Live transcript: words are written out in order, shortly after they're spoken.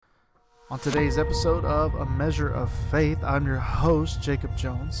On today's episode of A Measure of Faith, I'm your host, Jacob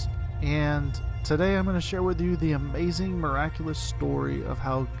Jones, and today I'm going to share with you the amazing, miraculous story of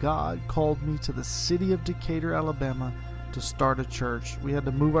how God called me to the city of Decatur, Alabama to start a church. We had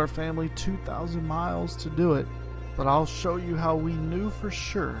to move our family 2,000 miles to do it, but I'll show you how we knew for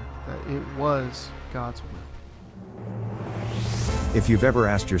sure that it was God's will. If you've ever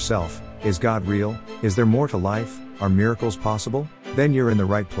asked yourself, is God real? Is there more to life? Are miracles possible? Then you're in the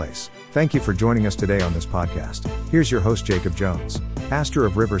right place. Thank you for joining us today on this podcast. Here's your host, Jacob Jones, pastor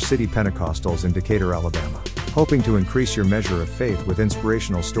of River City Pentecostals in Decatur, Alabama, hoping to increase your measure of faith with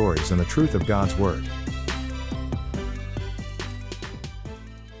inspirational stories and the truth of God's Word.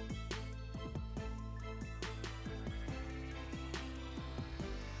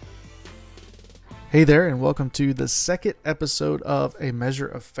 Hey there, and welcome to the second episode of A Measure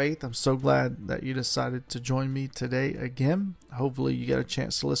of Faith. I'm so glad that you decided to join me today again. Hopefully you got a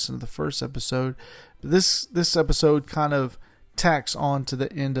chance to listen to the first episode. This episode kind of tacks on to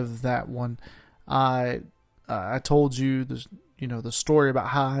the end of that one. I told you the story about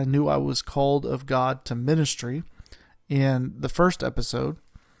how I knew I was called of God to ministry in the first episode.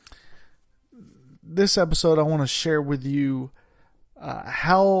 This episode I want to share with you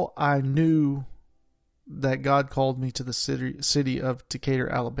how I knew that God called me to the city of Decatur,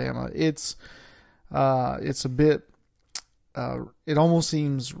 Alabama. It's a bit, it almost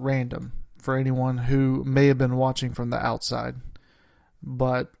seems random for anyone who may have been watching from the outside,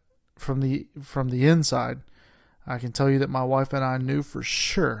 but from the inside, I can tell you that my wife and I knew for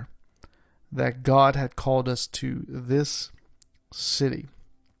sure that God had called us to this city,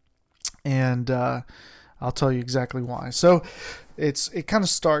 and I'll tell you exactly why. So it kind of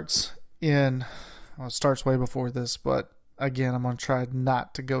starts in. Well, it starts way before this, but again, I'm going to try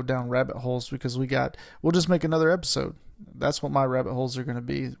not to go down rabbit holes because we'll just make another episode. That's what my rabbit holes are going to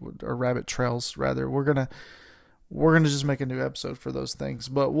be, or rabbit trails rather. We're going to just make a new episode for those things,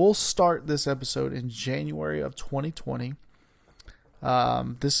 but we'll start this episode in January of 2020.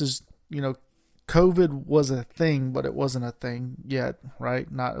 This is, COVID was a thing, but it wasn't a thing yet, right?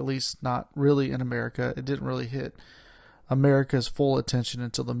 At least not really in America. It didn't really hit America's full attention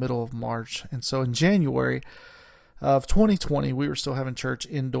until the middle of March. And so in January of 2020, we were still having church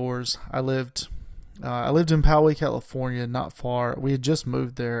indoors. I lived in Poway, California, not far. We had just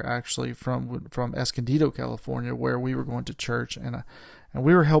moved there actually from Escondido, California, where we were going to church, and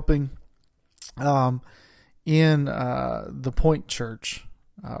we were helping in the Point Church,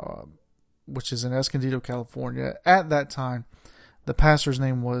 which is in Escondido, California. At that time, the pastor's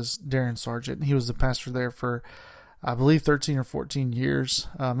name was Darren Sargent. He was the pastor there for, I believe, 13 or 14 years,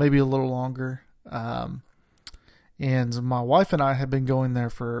 maybe a little longer. And my wife and I had been going there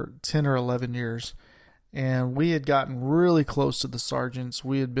for 10 or 11 years, and we had gotten really close to the sergeants.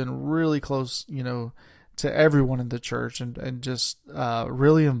 We had been really close, to everyone in the church, and just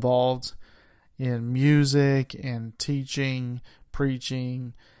really involved in music and teaching,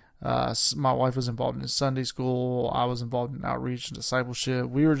 preaching. My wife was involved in Sunday school. I was involved in outreach and discipleship.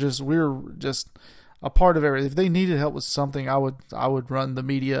 We were just a part of everything. If they needed help with something, I would run the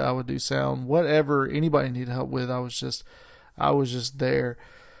media, I would do sound, whatever anybody needed help with. I was just there.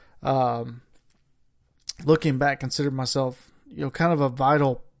 Looking back, considered myself, kind of a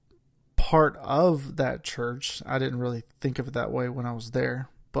vital part of that church. I didn't really think of it that way when I was there,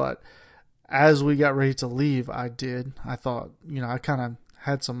 but as we got ready to leave, I did. I thought, I kind of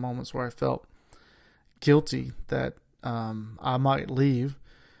had some moments where I felt guilty that I might leave.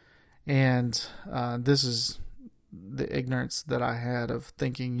 And this is the ignorance that I had of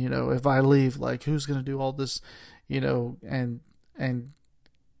thinking, if I leave, like, who's going to do all this, and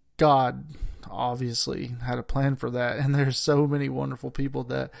God obviously had a plan for that. And there's so many wonderful people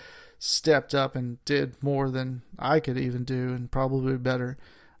that stepped up and did more than I could even do, and probably better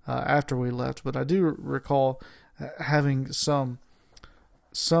after we left. But I do recall having some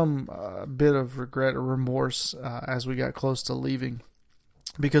bit of regret or remorse as we got close to leaving,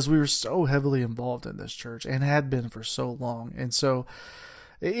 because we were so heavily involved in this church and had been for so long. And so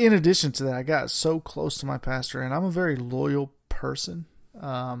in addition to that, I got so close to my pastor, and I'm a very loyal person.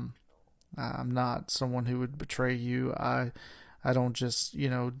 I'm not someone who would betray you. I don't just,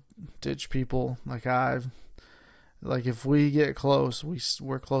 ditch people. Like if we get close,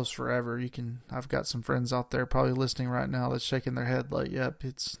 we're close forever. I've got some friends out there probably listening right now that's shaking their head like, yep,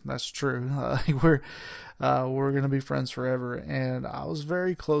 that's true. We're going to be friends forever. And I was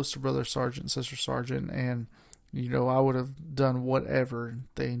very close to Brother Sergeant, Sister Sergeant, and, I would have done whatever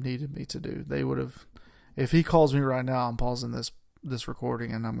they needed me to do. They would have, if he calls me right now, I'm pausing this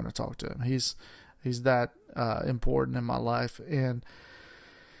recording and I'm going to talk to him. He's that important in my life. And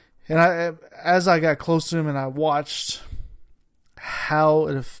as I got close to him and I watched how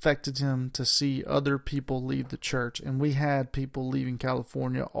it affected him to see other people leave the church. And we had people leaving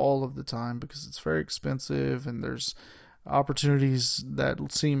California all of the time because it's very expensive and there's opportunities that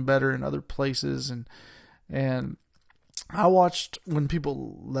seem better in other places. And I watched when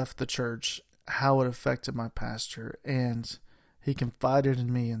people left the church, how it affected my pastor. And he confided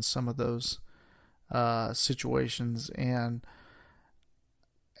in me in some of those situations.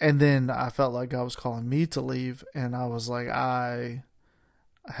 And then I felt like God was calling me to leave, and I was like, I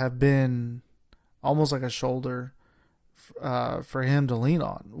have been almost like a shoulder for him to lean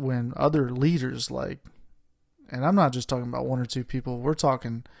on when other leaders, like, and I'm not just talking about one or two people, we're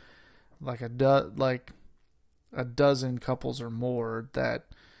talking like a dozen couples or more that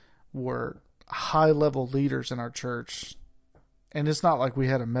were high-level leaders in our church. And it's not like we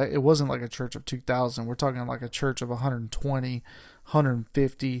had it wasn't like a church of 2,000. We're talking like a church of 120,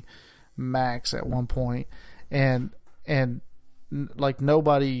 150 max at one point. And like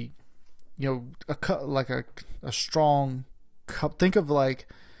nobody, like a strong couple. Think of like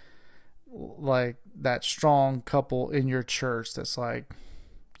that strong couple in your church that's like,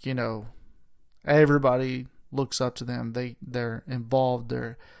 everybody looks up to them. They're involved.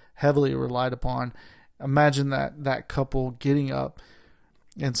 They're heavily relied upon. Imagine that couple getting up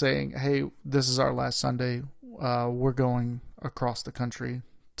and saying, hey, this is our last Sunday. We're going across the country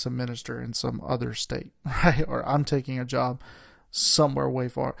to minister in some other state, right? Or I'm taking a job somewhere way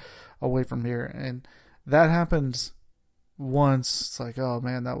far away from here. And that happens once. It's like, oh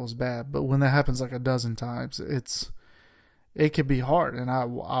man, that was bad. But when that happens like a dozen times, it could be hard. And I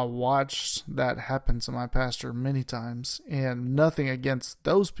watched that happen to my pastor many times, and nothing against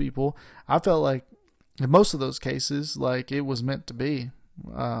those people. I felt like in most of those cases, like it was meant to be.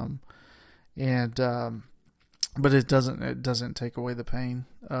 But it doesn't take away the pain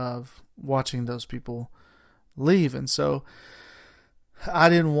of watching those people leave. And so I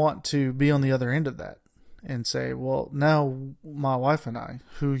didn't want to be on the other end of that and say, well, now my wife and I,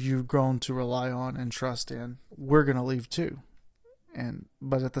 who you've grown to rely on and trust in, we're going to leave too.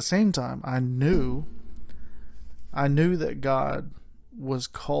 But at the same time, I knew that God was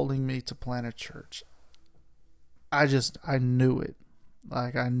calling me to plant a church. I knew it.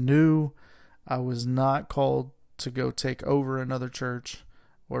 Like, I knew I was not called to go take over another church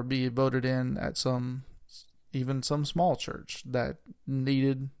or be voted in at even some small church that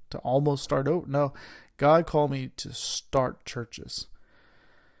needed to almost start over. No, God called me to start churches.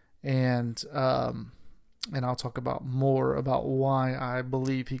 And I'll talk about more about why I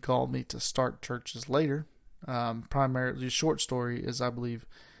believe he called me to start churches later. Primarily, the short story is, I believe,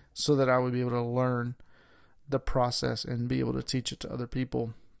 so that I would be able to learn the process and be able to teach it to other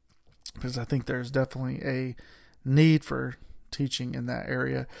people, because I think there's definitely a need for teaching in that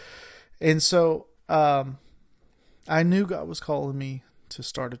area. And so I knew God was calling me to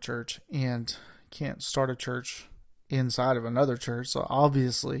start a church, and can't start a church inside of another church, so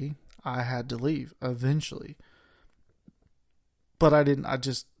obviously I had to leave eventually. But I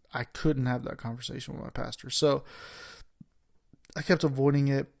couldn't have that conversation with my pastor, so I kept avoiding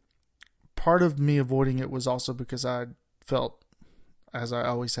it. Part of me avoiding it was also because I felt, as I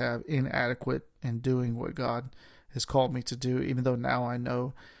always have, inadequate in doing what God has called me to do, even though now I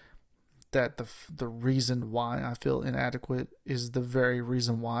know that the reason why I feel inadequate is the very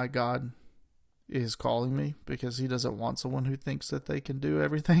reason why God is calling me, because he doesn't want someone who thinks that they can do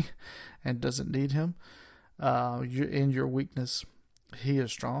everything and doesn't need him. In your weakness, he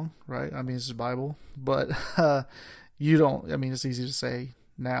is strong, right? I mean, it's the Bible, but you don't, I mean, it's easy to say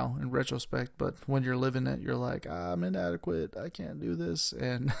now in retrospect, but when you're living it, you're like, I'm inadequate, I can't do this.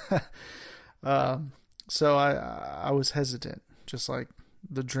 And so I was hesitant, just like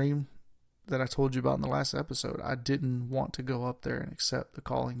the dream that I told you about in the last episode. I didn't want to go up there and accept the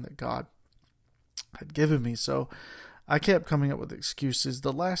calling that God had given me. So I kept coming up with excuses.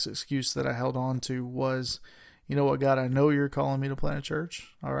 The last excuse that I held on to was, you know what, God, I know you're calling me to plant a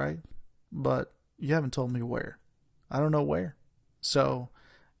church, all right, but you haven't told me where. I don't know where. So,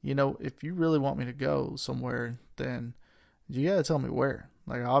 if you really want me to go somewhere, then you got to tell me where.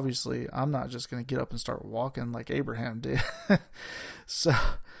 Like, obviously, I'm not just going to get up and start walking like Abraham did. So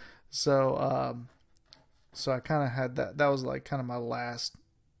I kind of had that. That was like kind of my last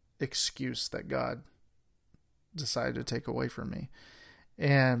excuse that God decided to take away from me.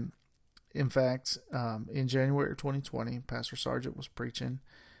 And in fact, in January of 2020, Pastor Sargent was preaching,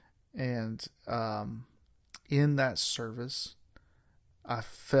 and in that service, I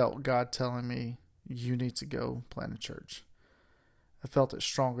felt God telling me, you need to go plant a church. I felt it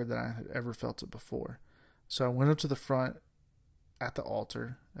stronger than I had ever felt it before. So I went up to the front, at the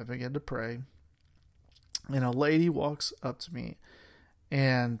altar. I began to pray. And a lady walks up to me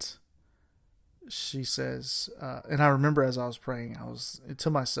and she says, and I remember as I was praying, I was to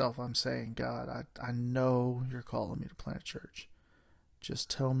myself, I'm saying, God, I know you're calling me to plant a church. Just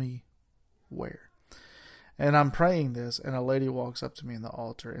tell me where. And I'm praying this, and a lady walks up to me in the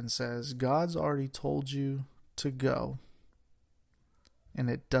altar and says, God's already told you to go, and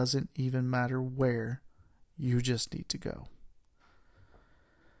it doesn't even matter where, you just need to go.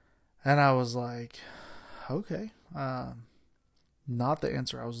 And I was like, okay, not the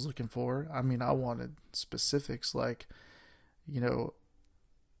answer I was looking for. I mean, I wanted specifics, like,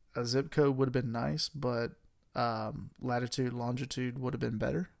 a zip code would have been nice, but latitude, longitude would have been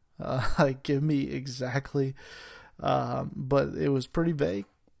better. Like, give me exactly, but it was pretty vague,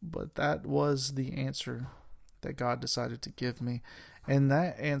 but that was the answer that God decided to give me. And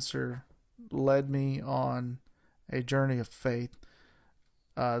that answer led me on a journey of faith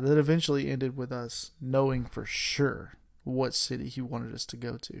that eventually ended with us knowing for sure what city he wanted us to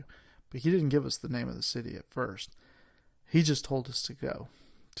go to. But he didn't give us the name of the city at first. He just told us to go,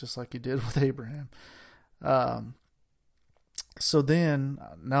 just like he did with Abraham. So then,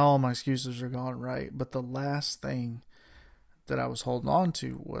 now all my excuses are gone, right? But the last thing that I was holding on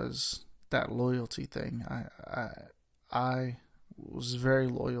to was that loyalty thing. I was very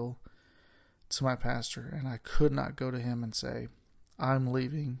loyal to my pastor, and I could not go to him and say, I'm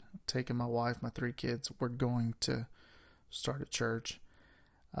leaving, taking my wife, my 3 kids, we're going to start a church.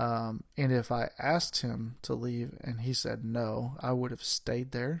 And if I asked him to leave and he said no, I would have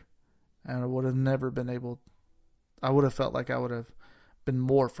stayed there, and I would have never been able, I would have felt like I would have been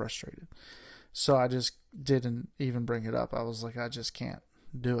more frustrated. So I just didn't even bring it up. I was like, I just can't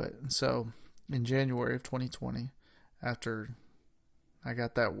do it. And so in January of 2020, after I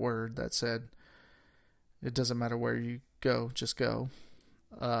got that word that said, it doesn't matter where you go, just go,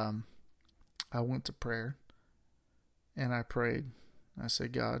 I went to prayer and I prayed. I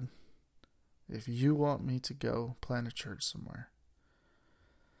said, God, if you want me to go plant a church somewhere,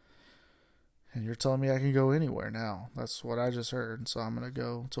 and you're telling me I can go anywhere now, that's what I just heard, so I'm going to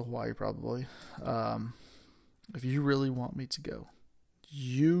go to Hawaii probably. If you really want me to go,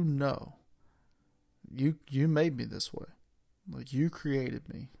 you made me this way. Like, you created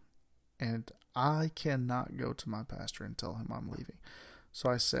me, and I cannot go to my pastor and tell him I'm leaving. So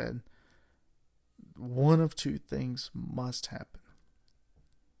I said, one of 2 things must happen.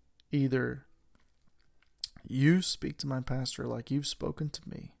 Either you speak to my pastor like you've spoken to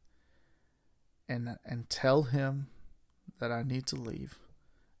me, and tell him that I need to leave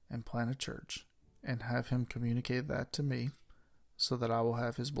and plant a church, and have him communicate that to me so that I will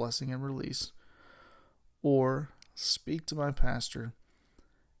have his blessing and release, or speak to my pastor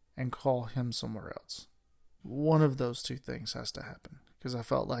and call him somewhere else. One of those 2 things has to happen, because I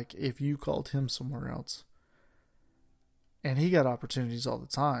felt like if you called him somewhere else, and he got opportunities all the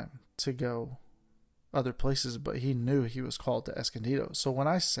time to go other places, but he knew he was called to Escondido. So when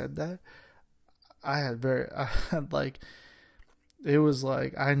I said that, it was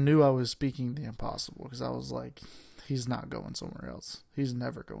like, I knew I was speaking the impossible, because I was like, he's not going somewhere else. He's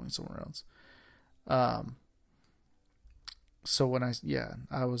never going somewhere else. So when I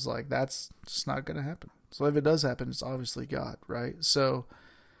was like, that's just not going to happen. So if it does happen, it's obviously God, right? So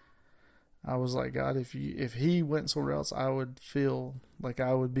I was like, God, if he went somewhere else, I would feel like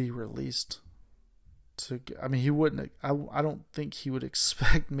I would be released he wouldn't, I don't think he would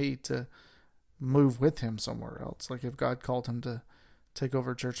expect me to move with him somewhere else. Like, if God called him to take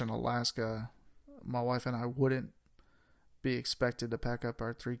over a church in Alaska, my wife and I wouldn't be expected to pack up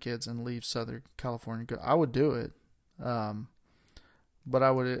our 3 kids and leave Southern California. I would do it. But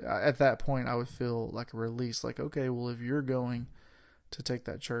at that point, I would feel like a release. Like, okay, well, if you're going to take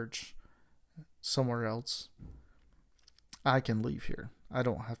that church somewhere else, I can leave here. I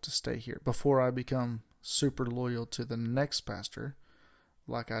don't have to stay here. Before I become super loyal to the next pastor,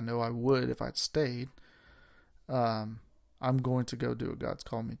 like I know I would if I'd stayed, I'm going to go do what God's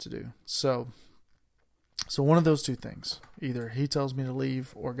called me to do. So one of those 2 things, either he tells me to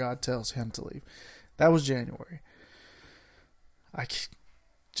leave or God tells him to leave. That was January. I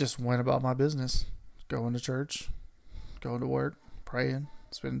just went about my business, going to church, going to work, praying,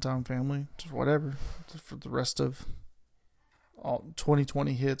 spending time with family, just whatever. For the rest of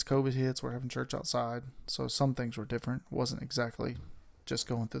 2020 hits, COVID hits, we're having church outside. So some things were different. It wasn't exactly just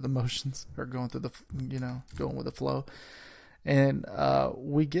going through the motions or going through going with the flow. And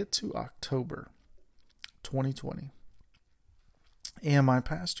we get to October 2020, and my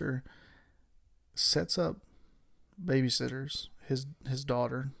pastor sets up babysitters, his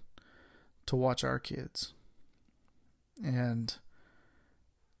daughter, to watch our kids. And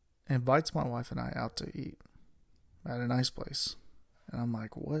invites my wife and I out to eat at a nice place. And I'm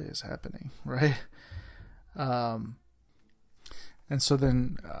like, what is happening, right? And so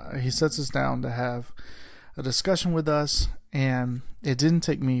then he sets us down to have a discussion with us, and it didn't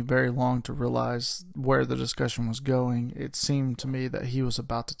take me very long to realize where the discussion was going. It seemed to me that he was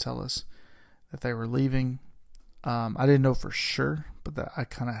about to tell us that they were leaving. I didn't know for sure, but that I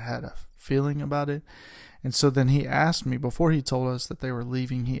kind of had a feeling about it. And so then he asked me, before he told us that they were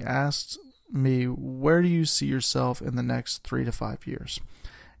leaving, he asked me, where do you see yourself in the next 3 to 5 years?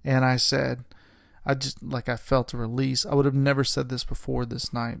 And I said, I felt a release. I would have never said this before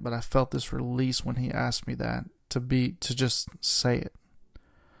this night, but I felt this release when he asked me that, to just say it.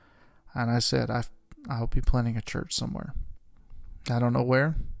 And I said, I'll be planning a church somewhere. I don't know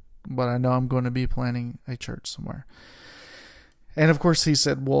where, but I know I'm going to be planning a church somewhere. And of course he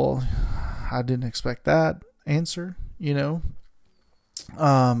said, well, I didn't expect that answer,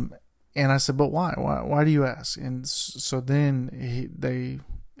 And I said, but why? Why do you ask? And so then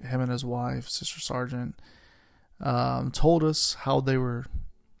him and his wife, Sister Sargent, told us how they were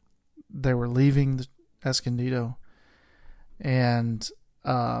leaving the Escondido, and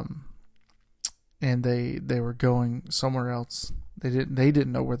they were going somewhere else. They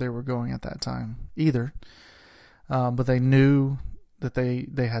didn't know where they were going at that time either, but they knew that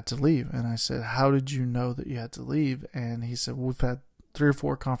they had to leave. And I said, how did you know that you had to leave? And he said, well, we've had 3 or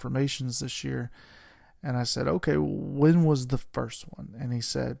 4 confirmations this year. And I said, okay, when was the first one? And he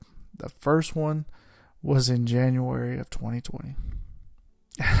said, the first one was in January of 2020.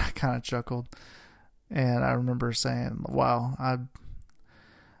 And I kind of chuckled. And I remember saying, wow,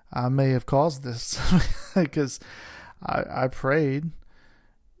 I may have caused this because I prayed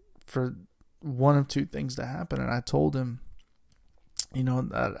for one of 2 things to happen. And I told him,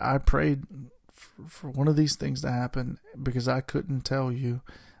 that I prayed for one of these things to happen because I couldn't tell you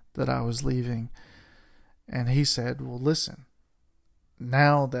that I was leaving. And he said, well, listen,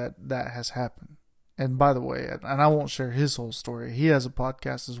 now that has happened. And by the way, and I won't share his whole story. He has a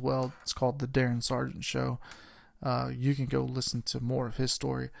podcast as well. It's called The Darren Sargent Show. You can go listen to more of his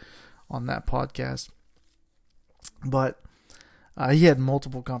story on that podcast. But he had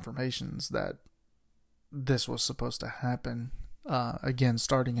multiple confirmations that this was supposed to happen. Again,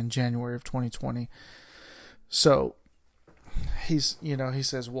 starting in January of 2020. So he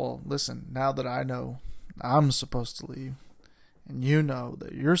says, well, listen, now that I know I'm supposed to leave, and you know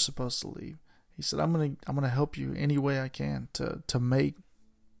that you're supposed to leave, he said, I'm gonna help you any way I can to make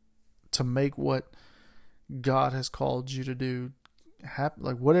what God has called you to do happen.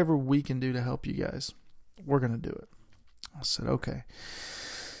 Like whatever we can do to help you guys, we're gonna do it. I said, okay.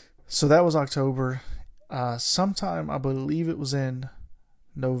 So that was October. Sometime, I believe it was in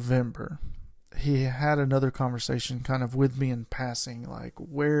November, he had another conversation kind of with me in passing, like,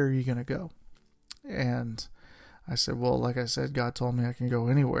 where are you going to go? And I said, well, like I said, God told me I can go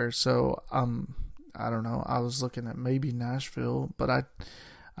anywhere. So, I don't know. I was looking at maybe Nashville, but I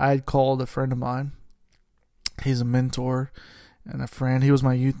had called a friend of mine. He's a mentor and a friend. He was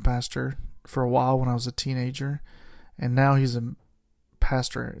my youth pastor for a while when I was a teenager. And now he's a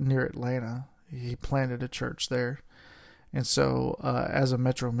pastor near Atlanta. He planted a church there. And so, as a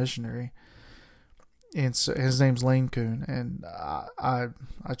Metro missionary, and so his name's Lane Kuhn, and I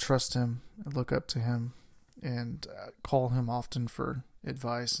trust him, and look up to him, and call him often for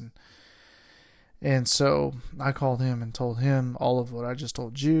advice. And so I called him and told him all of what I just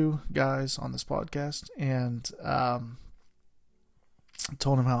told you guys on this podcast, and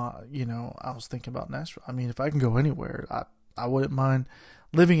told him how, I was thinking about Nashville. I mean, if I can go anywhere, I wouldn't mind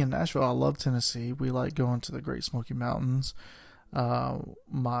living in Nashville. I love Tennessee. We like going to the Great Smoky Mountains.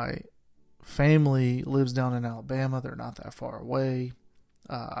 My family lives down in Alabama. They're not that far away.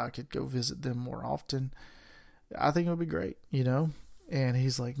 I could go visit them more often. I think it would be great, And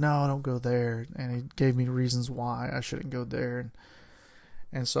he's like, no, don't go there. And he gave me reasons why I shouldn't go there.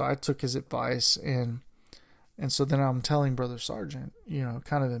 And so I took his advice. And so then I'm telling Brother Sargent,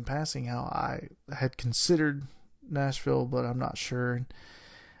 kind of in passing, how I had considered Nashville, but I'm not sure.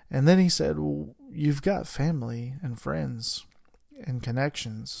 And then he said, well, you've got family and friends and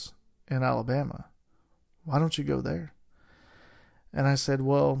connections in Alabama. Why don't you go there? And I said,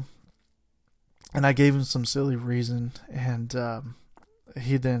 well, and I gave him some silly reason, and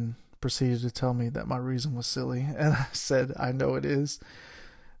he then proceeded to tell me that my reason was silly. And I said, I know it is,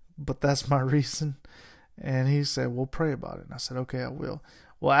 but that's my reason. And he said, well, pray about it. And I said, okay, I will.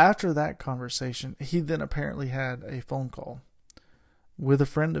 Well, after that conversation, he then apparently had a phone call with a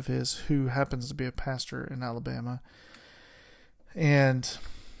friend of his who happens to be a pastor in Alabama. And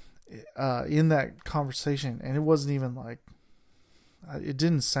in that conversation, and it wasn't even like it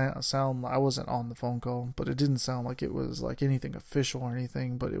didn't sound, I wasn't on the phone call, but it didn't sound like it was like anything official or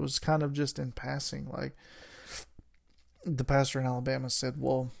anything, but it was kind of just in passing. Like, the pastor in Alabama said,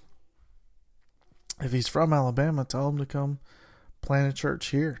 well, if he's from Alabama, tell him to come plant a church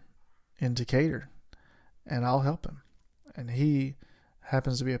here in Decatur, and I'll help him. And he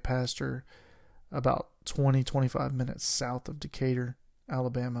happens to be a pastor about 25 minutes south of Decatur,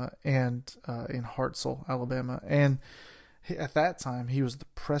 Alabama, and in Hartselle, Alabama. And at that time, he was the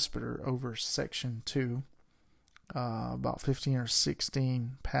presbyter over Section 2, about 15 or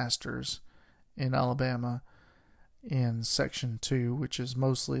 16 pastors in Alabama in Section 2, which is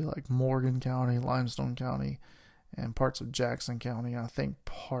mostly like Morgan County, Limestone County, and parts of Jackson County. I think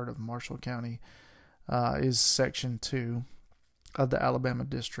part of Marshall County is Section 2 of the Alabama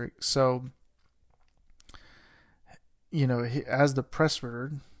district. So, as the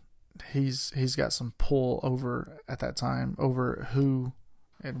presbyter, he's got some pull over at that time over who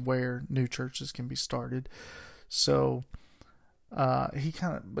and where new churches can be started. So he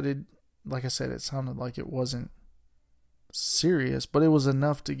kind of, but it, like I said, it sounded like it wasn't serious, but it was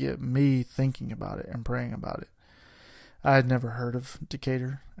enough to get me thinking about it and praying about it. I had never heard of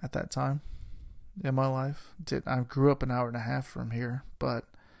Decatur at that time in my life. I grew up an hour and a half from here, but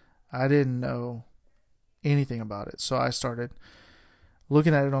I didn't know anything about it. So I started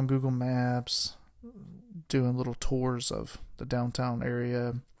looking at it on Google Maps, doing little tours of the downtown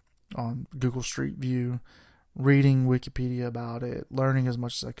area on Google Street View, reading Wikipedia about it, learning as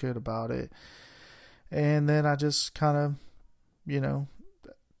much as I could about it. And then I just kind of,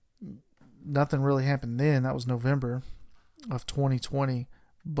 nothing really happened then. That was November of 2020.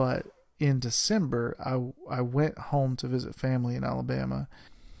 But in December, I went home to visit family in Alabama.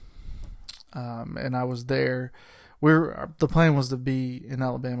 And I was there. The plan was to be in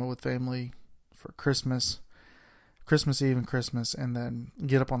Alabama with family for Christmas Eve and Christmas, and then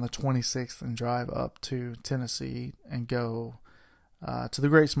get up on the 26th and drive up to Tennessee and go to the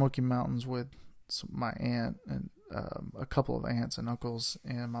Great Smoky Mountains with my aunt and a couple of aunts and uncles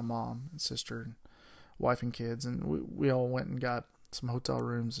and my mom and sister and wife and kids. And we all went and got some hotel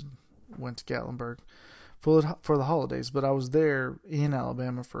rooms and went to Gatlinburg for the holidays. But I was there in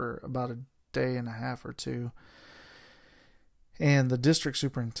Alabama for about a day and a half or two. And the district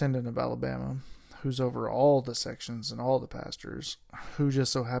superintendent of Alabama, who's over all the sections and all the pastors, who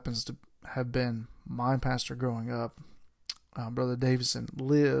just so happens to have been my pastor growing up, Brother Davison,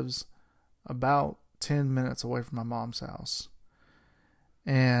 lives about 10 minutes away from my mom's house.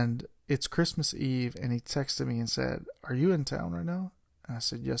 And it's Christmas Eve, and he texted me and said, "Are you in town right now?" And I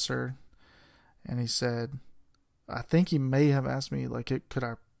said, "Yes, sir." And he said, I think he may have asked me, like, could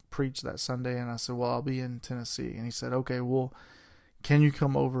I preach that Sunday? And I said, "Well, I'll be in Tennessee." And he said, "Okay, well, can you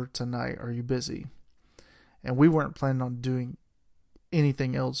come over tonight? Are you busy?" And we weren't planning on doing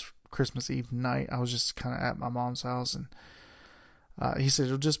anything else Christmas Eve night. I was just kind of at my mom's house, and he said,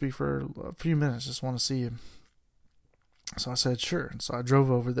 "It'll just be for a few minutes. Just want to see you." So I said, "Sure." And so I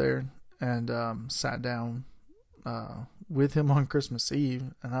drove over there and sat down with him on Christmas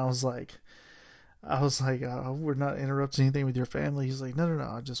Eve. And I was like, "We're not interrupting anything with your family." He's like, No,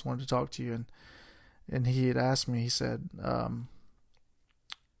 I just wanted to talk to you. And he had asked me, he said,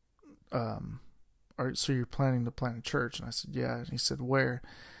 so you're planning to plant a church? And I said, "Yeah." And he said, "Where?"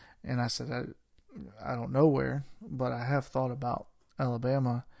 And I said, I don't know where, but I have thought about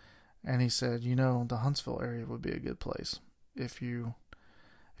Alabama. And he said, the Huntsville area would be a good place. If you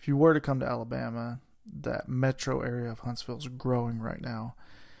were to come to Alabama, that metro area of Huntsville is growing right now.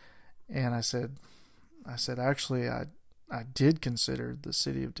 And I said, actually, I did consider the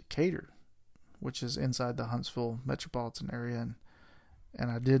city of Decatur, which is inside the Huntsville metropolitan area. And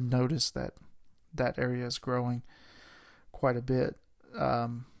I did notice that area is growing quite a bit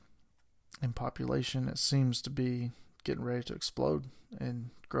in population. It seems to be getting ready to explode and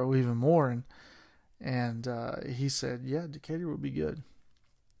grow even more. And he said, "Yeah, Decatur would be good."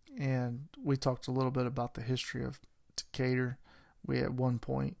 And we talked a little bit about the history of Decatur. We at one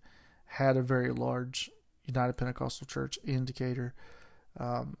point had a very large United Pentecostal Church in Decatur.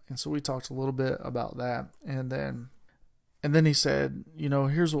 And so we talked a little bit about that. And then he said,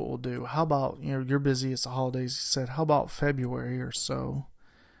 "Here's what we'll do. How about, you're busy, it's the holidays." He said, "How about February or so?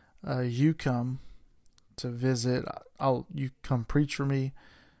 You come to visit. You come preach for me,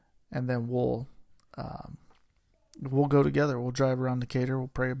 and then we'll go together. We'll drive around Decatur. We'll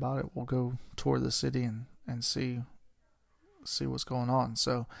pray about it. We'll go tour the city and see what's going on."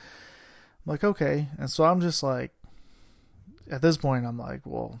 So I'm like, okay. And so I'm just like, at this point, I'm like,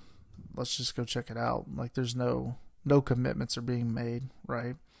 well, let's just go check it out. Like, there's no commitments are being made,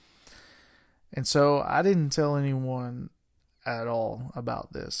 right? And so I didn't tell anyone at all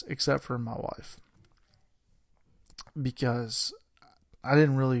about this, except for my wife, because I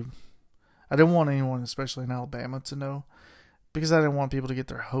didn't want anyone, especially in Alabama, to know, because I didn't want people to get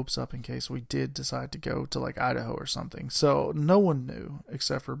their hopes up in case we did decide to go to like Idaho or something. So no one knew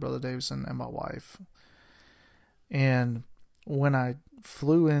except for Brother Davison and my wife. And when I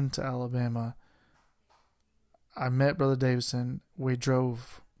flew into Alabama, I met Brother Davison. We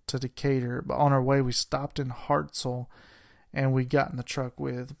drove to Decatur, but on our way we stopped in Hartselle, and we got in the truck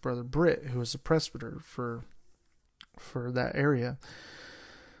with Brother Britt, who was the presbyter for that area,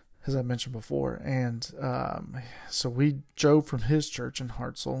 as I mentioned before. And so we drove from his church in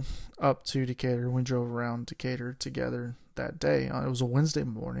Hartselle up to Decatur. We drove around Decatur together that day. It was a Wednesday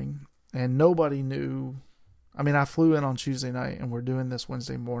morning, and nobody knew. I mean, I flew in on Tuesday night, and we're doing this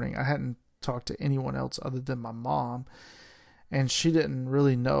Wednesday morning. I hadn't talked to anyone else other than my mom, and she didn't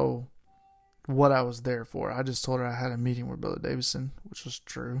really know what I was there for. I just told her I had a meeting with Brother Davison, which was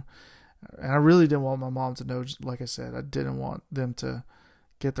true. And I really didn't want my mom to know. Like I said, I didn't want them to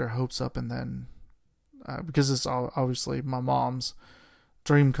get their hopes up, and then because it's obviously my mom's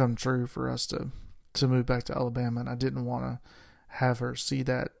dream come true for us to move back to Alabama, and I didn't want to have her see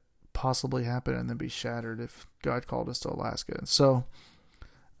that possibly happen and then be shattered if God called us to Alaska. And so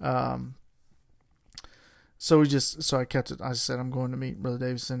I kept it. I said, I'm going to meet Brother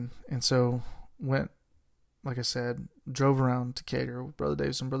Davison. And so went, like I said, drove around Decatur with Brother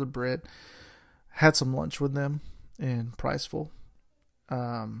Davison, Brother Britt, had some lunch with them in Priceville,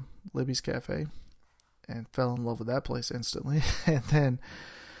 Libby's Cafe, and fell in love with that place instantly. And then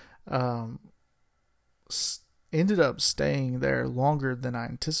ended up staying there longer than I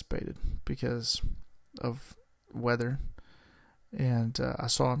anticipated because of weather. And I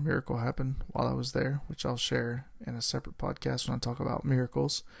saw a miracle happen while I was there, which I'll share in a separate podcast when I talk about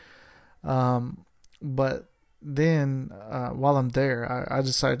miracles. But then while I'm there, I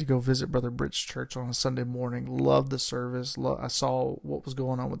decided to go visit Brother Britt's church on a Sunday morning. Loved the service. I saw what was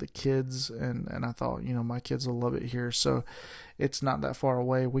going on with the kids, and I thought, my kids will love it here. So it's not that far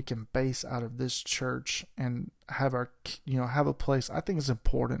away. We can base out of this church and have have a place. I think it's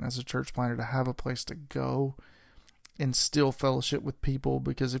important as a church planter to have a place to go and still fellowship with people,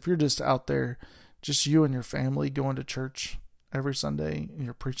 because if you're just out there, just you and your family going to church every Sunday, and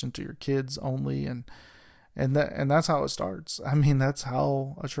you're preaching to your kids only, and that's how it starts. I mean, that's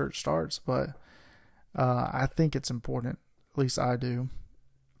how a church starts. But I think it's important, at least I do,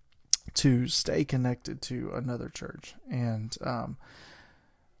 to stay connected to another church, and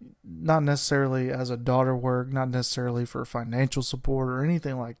not necessarily as a daughter work, not necessarily for financial support or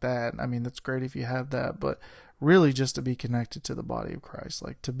anything like that. I mean, that's great if you have that, but really just to be connected to the body of Christ,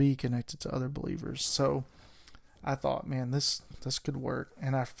 like to be connected to other believers. So I thought, man, this could work.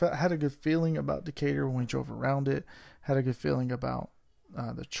 And I had a good feeling about Decatur when we drove around it. Had a good feeling about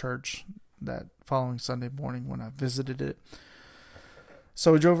the church that following Sunday morning when I visited it.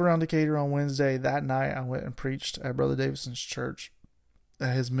 So we drove around Decatur on Wednesday. That night I went and preached at Brother Davison's church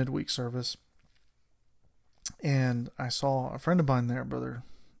at his midweek service. And I saw a friend of mine there, Brother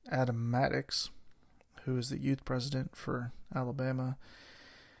Adam Maddox, who is the youth president for Alabama.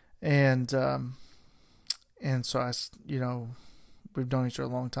 And so we've known each other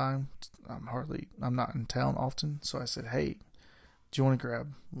a long time. I'm not in town often. So I said, hey, do you want to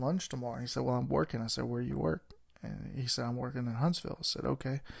grab lunch tomorrow? And he said, well, I'm working. I said, where do you work? And he said, I'm working in Huntsville. I said,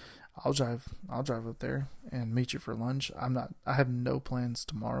 okay, I'll drive up there and meet you for lunch. I have no plans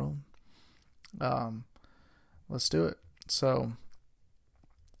tomorrow. Let's do it. So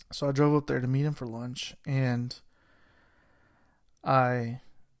I drove up there to meet him for lunch, and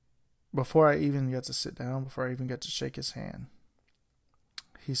before I even got to sit down, before I even got to shake his hand,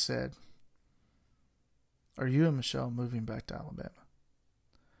 he said, are you and Michelle moving back to Alabama?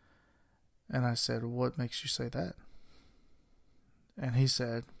 And I said, what makes you say that? And he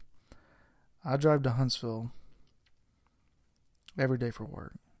said, I drive to Huntsville every day for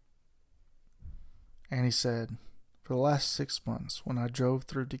work. And he said, for the last 6 months, when I drove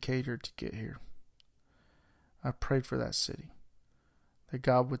through Decatur to get here, I prayed for that city, that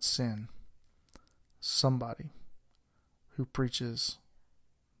God would send somebody who preaches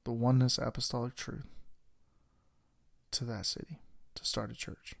the oneness apostolic truth to that city to start a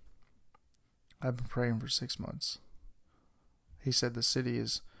church. I've been praying for 6 months. He said the city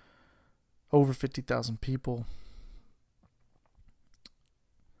is over 50,000 people.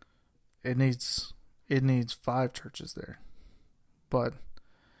 It needs 5 churches there, but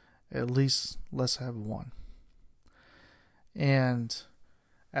at least let's have one. And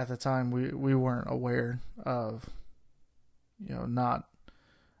at the time, we weren't aware of, not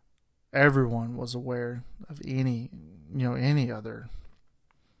everyone was aware of any other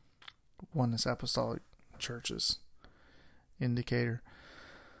Oneness Apostolic churches in Decatur.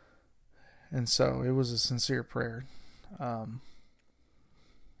 And so it was a sincere prayer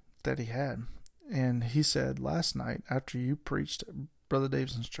that he had. And he said, last night, after you preached at Brother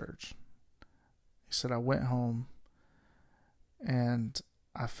Davison's church, he said, I went home and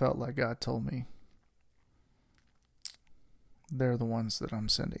I felt like God told me, they're the ones that I'm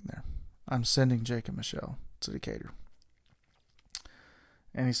sending there. I'm sending Jake and Michelle to Decatur.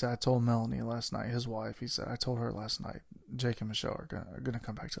 And he said, I told Melanie last night, his wife, he said, I told her last night, Jake and Michelle are gonna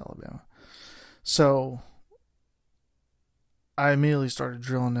come back to Alabama. So I immediately started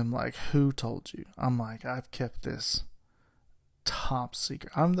drilling him, like, who told you? I'm like, I've kept this top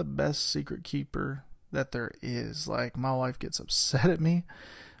secret. I'm the best secret keeper that there is. Like, my wife gets upset at me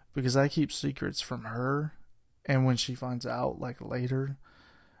because I keep secrets from her. And when she finds out, like, later,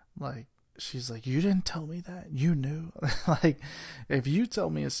 like, she's like, you didn't tell me that? You knew? Like, if you tell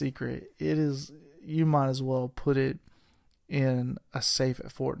me a secret, you might as well put it in a safe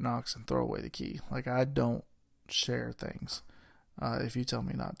at Fort Knox and throw away the key. Like, I don't share things if you tell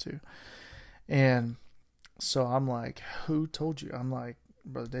me not to. And so I'm like, who told you? I'm like,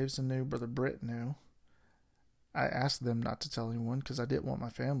 Brother Davison knew, Brother Britt knew. I asked them not to tell anyone because I didn't want my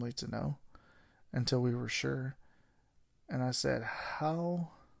family to know until we were sure. And I said, how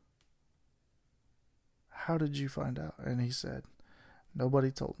did you find out? And he said,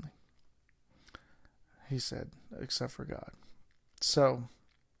 nobody told me. He said, except for God. So,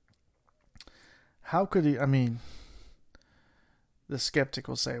 how could he, the skeptic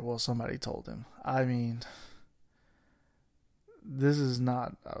will say, well, somebody told him. This is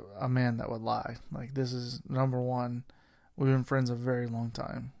not a man that would lie. Like, this is, number one, we've been friends a very long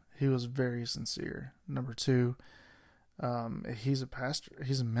time. He was very sincere. Number two, he's a pastor.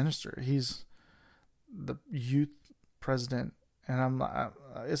 He's a minister. He's the youth president. And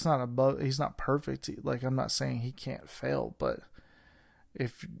he's not perfect. Like, I'm not saying he can't fail, but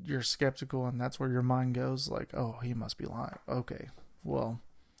if you're skeptical and that's where your mind goes, like, oh, he must be lying. Okay, well,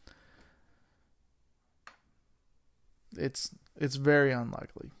 it's very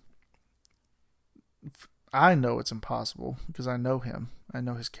unlikely. I know it's impossible because I know him. I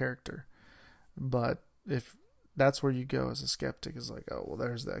know his character. But if that's where you go as a skeptic, is like, oh, well,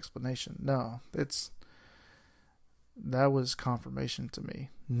 there's the explanation. No, that was confirmation to me.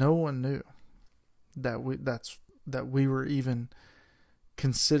 No one knew that we were even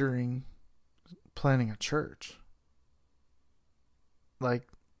considering planning a church. Like,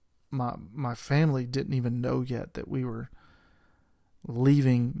 my family didn't even know yet that we were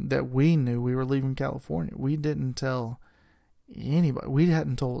leaving, that we knew we were leaving California. We didn't tell anybody. We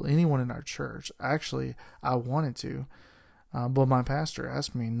hadn't told anyone in our church. Actually, I wanted to, but my pastor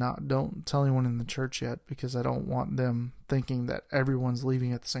asked me, don't tell anyone in the church yet, because I don't want them thinking that everyone's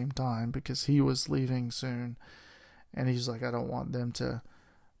leaving at the same time, because he was leaving soon. And he's like, I don't want them to,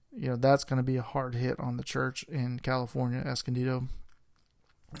 that's going to be a hard hit on the church in California, Escondido.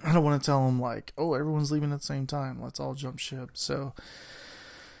 I don't want to tell them, like, oh, everyone's leaving at the same time, let's all jump ship. So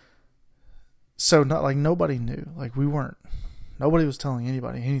not like, nobody knew. Like, nobody was telling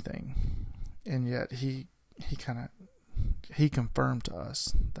anybody anything. And yet he confirmed to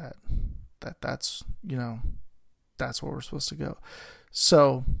us that's that's where we're supposed to go.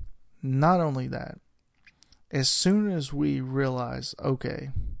 So not only that, as soon as we realized, okay,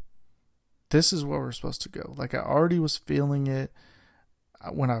 this is where we're supposed to go. Like, I already was feeling it.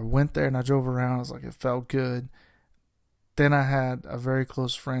 When I went there and I drove around, I was like, it felt good. Then I had a very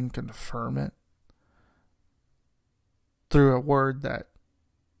close friend confirm it through a word that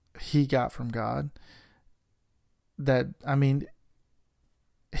he got from God. That,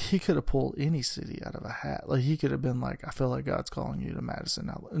 he could have pulled any city out of a hat. Like, he could have been like, I feel like God's calling you to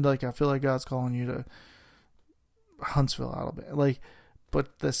Madison. Like, I feel like God's calling you to Huntsville, Alabama. Like,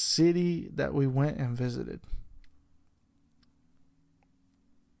 but the city that we went and visited,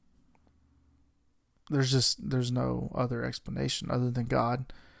 there's no other explanation other than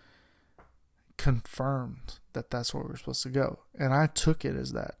God confirmed that that's where we're supposed to go. And I took it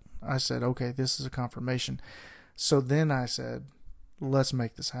as that. I said, okay, this is a confirmation. So then I said, let's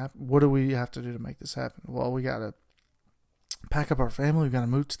make this happen. What do we have to do to make this happen? Well, we got to pack up our family. We got to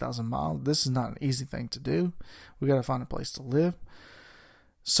move 2,000 miles. This is not an easy thing to do. We got to find a place to live.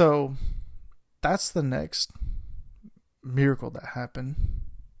 So that's the next miracle that happened,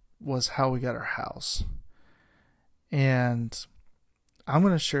 was how we got our house. And I'm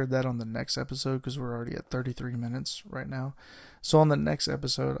going to share that on the next episode, because we're already at 33 minutes right now. So on the next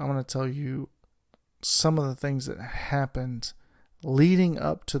episode, I'm going to tell you some of the things that happened leading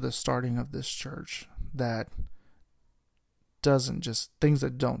up to the starting of this church that things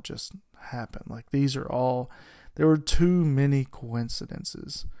that don't just happen. Like, these are all, there were too many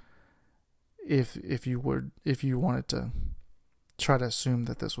coincidences if you wanted to try to assume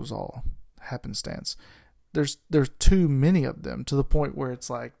that this was all happenstance. There's too many of them, to the point where it's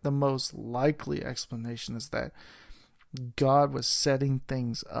like the most likely explanation is that God was setting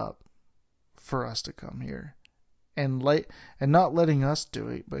things up for us to come here, and not letting us do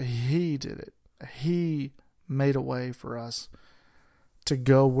it, but He did it. He made a way for us to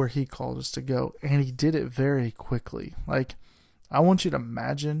go where He called us to go, and He did it very quickly. Like, I want you to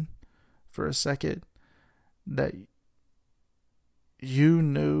imagine for a second that you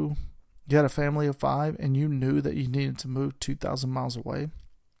knew you had a family of 5 and you knew that you needed to move 2,000 miles away.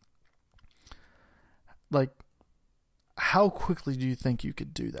 Like, how quickly do you think you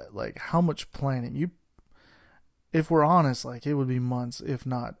could do that? Like, how much planning? If we're honest, like, it would be months, if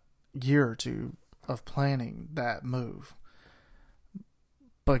not a year or two of planning that move.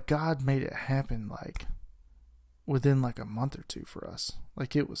 But God made it happen like within like a month or two for us.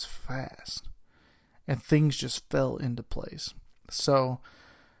 Like, it was fast, and things just fell into place. So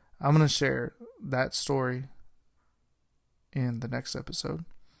I'm going to share that story in the next episode.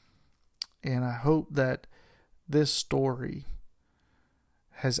 And I hope that this story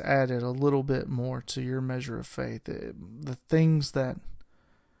has added a little bit more to your measure of faith. The things that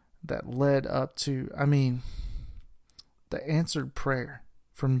led up to, the answered prayer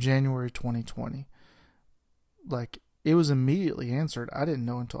from January 2020. Like, it was immediately answered. I didn't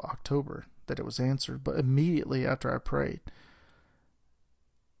know until October that it was answered, but immediately after I prayed,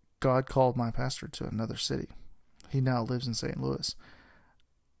 God called my pastor to another city. He now lives in St. Louis.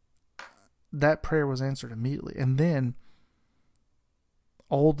 That prayer was answered immediately. And then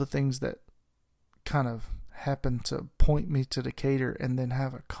all the things that kind of happened to point me to Decatur, and then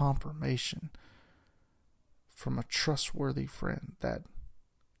have a confirmation from a trustworthy friend that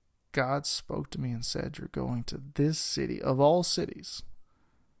God spoke to me and said, you're going to this city of all cities.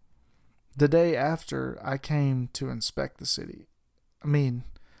 The day after I came to inspect the city.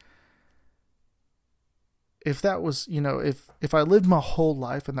 If that was, if I lived my whole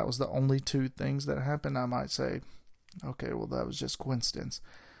life and that was the only 2 things that happened, I might say, okay, well, that was just coincidence.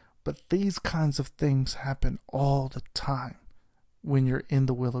 But these kinds of things happen all the time when you're in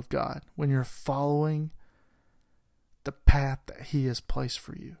the will of God, when you're following the path that He has placed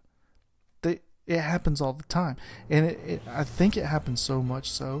for you. It happens all the time. And I think it happens so much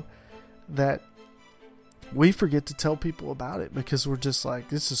so that we forget to tell people about it, because we're just like,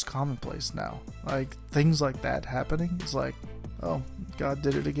 this is commonplace now. Like, things like that happening, it's like, oh, God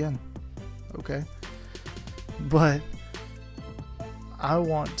did it again. Okay. But I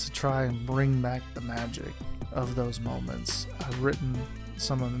want to try and bring back the magic of those moments. I've written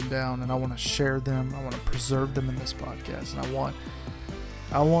some of them down, and I want to share them. I want to preserve them in this podcast, and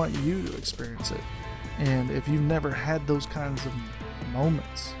I want you to experience it. And if you've never had those kinds of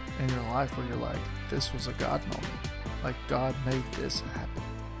moments in your life where you're like, this was a God moment, like God made this happen,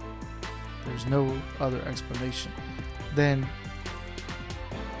 there's no other explanation, then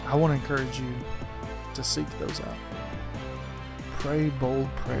I want to encourage you to seek those out. Pray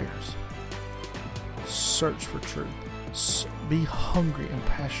bold prayers. Search for truth. Be hungry and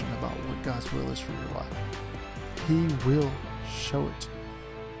passionate about what God's will is for your life. He will show it to you.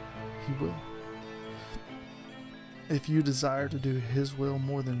 He will. If you desire to do His will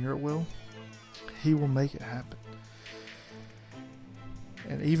more than your will, He will make it happen.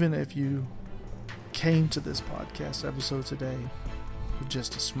 And even if you came to this podcast episode today with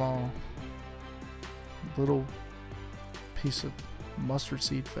just a small little piece of mustard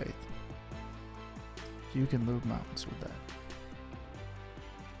seed faith, you can move mountains with that.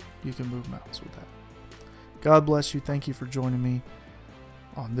 You can move mountains with that. God bless you. Thank you for joining me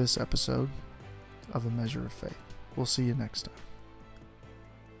on this episode of A Measure of Faith. We'll see you next time.